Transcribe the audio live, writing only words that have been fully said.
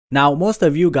Now, most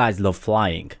of you guys love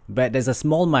flying, but there's a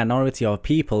small minority of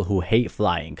people who hate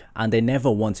flying and they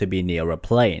never want to be near a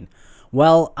plane.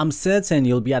 Well, I'm certain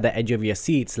you'll be at the edge of your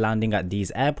seats landing at these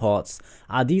airports,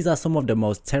 and these are some of the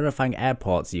most terrifying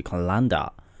airports you can land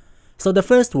at. So the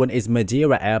first one is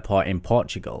Madeira Airport in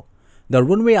Portugal. The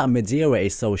runway at Madeira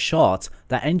is so short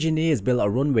that engineers built a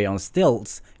runway on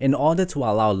stilts in order to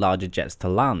allow larger jets to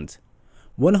land.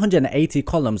 180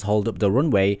 columns hold up the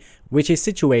runway, which is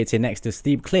situated next to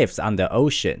steep cliffs and the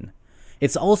ocean.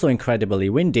 It's also incredibly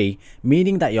windy,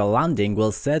 meaning that your landing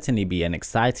will certainly be an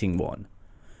exciting one.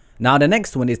 Now the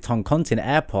next one is Toncontín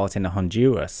Airport in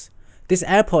Honduras. This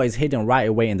airport is hidden right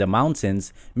away in the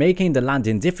mountains, making the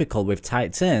landing difficult with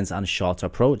tight turns and short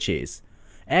approaches.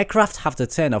 Aircraft have to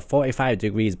turn a 45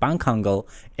 degrees bank angle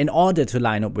in order to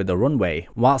line up with the runway,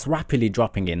 whilst rapidly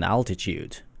dropping in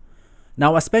altitude.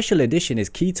 Now a special edition is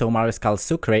Quito Mariscal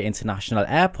Sucre International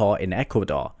Airport in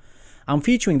Ecuador. I'm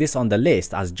featuring this on the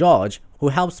list as George, who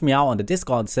helps me out on the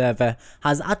Discord server,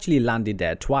 has actually landed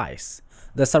there twice.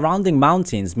 The surrounding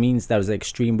mountains means there is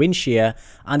extreme wind shear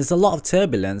and there's a lot of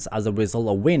turbulence as a result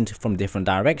of wind from different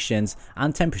directions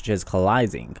and temperatures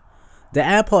colliding. The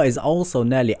airport is also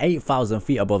nearly 8,000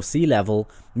 feet above sea level,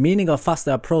 meaning a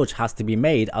faster approach has to be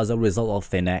made as a result of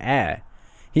thinner air.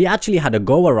 He actually had a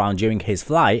go around during his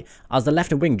flight as the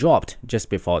left wing dropped just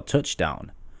before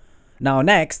touchdown. Now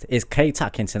next is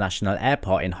Kai-Tak International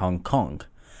Airport in Hong Kong.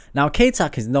 Now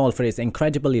Kai-Tak is known for its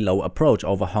incredibly low approach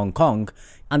over Hong Kong,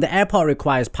 and the airport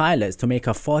requires pilots to make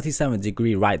a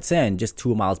 47-degree right turn just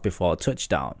 2 miles before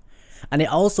touchdown. And it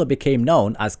also became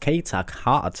known as Kai-Tak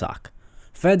Heart Attack.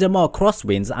 Furthermore,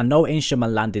 crosswinds and no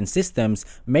instrument landing systems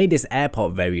made this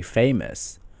airport very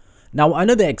famous. Now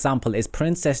another example is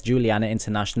Princess Juliana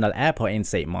International Airport in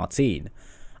St. Martin.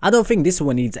 I don't think this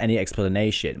one needs any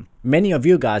explanation. Many of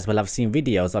you guys will have seen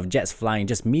videos of jets flying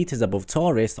just meters above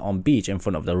tourists on beach in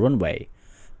front of the runway.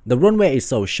 The runway is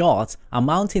so short and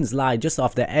mountains lie just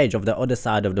off the edge of the other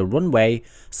side of the runway,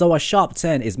 so a sharp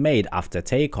turn is made after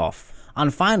takeoff.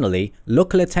 And finally,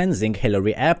 Lukla Tenzing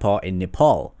Hillary Airport in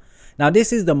Nepal. Now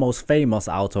this is the most famous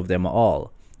out of them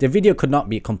all. The video could not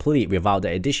be complete without the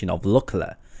addition of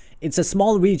Lukla. It's a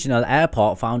small regional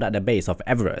airport found at the base of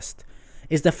Everest.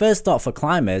 It's the first stop for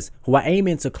climbers who are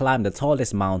aiming to climb the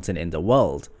tallest mountain in the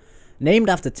world. Named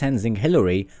after Tenzing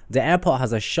Hillary, the airport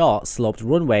has a short sloped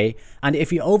runway, and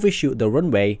if you overshoot the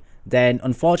runway, then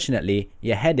unfortunately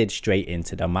you're headed straight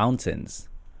into the mountains.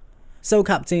 So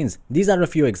captains, these are a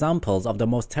few examples of the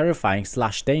most terrifying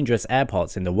 / dangerous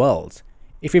airports in the world.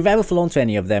 If you've ever flown to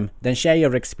any of them, then share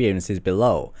your experiences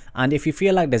below, and if you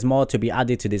feel like there's more to be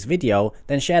added to this video,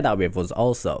 then share that with us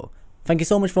also. Thank you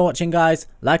so much for watching guys,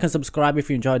 like and subscribe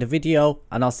if you enjoyed the video,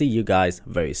 and I'll see you guys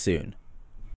very soon.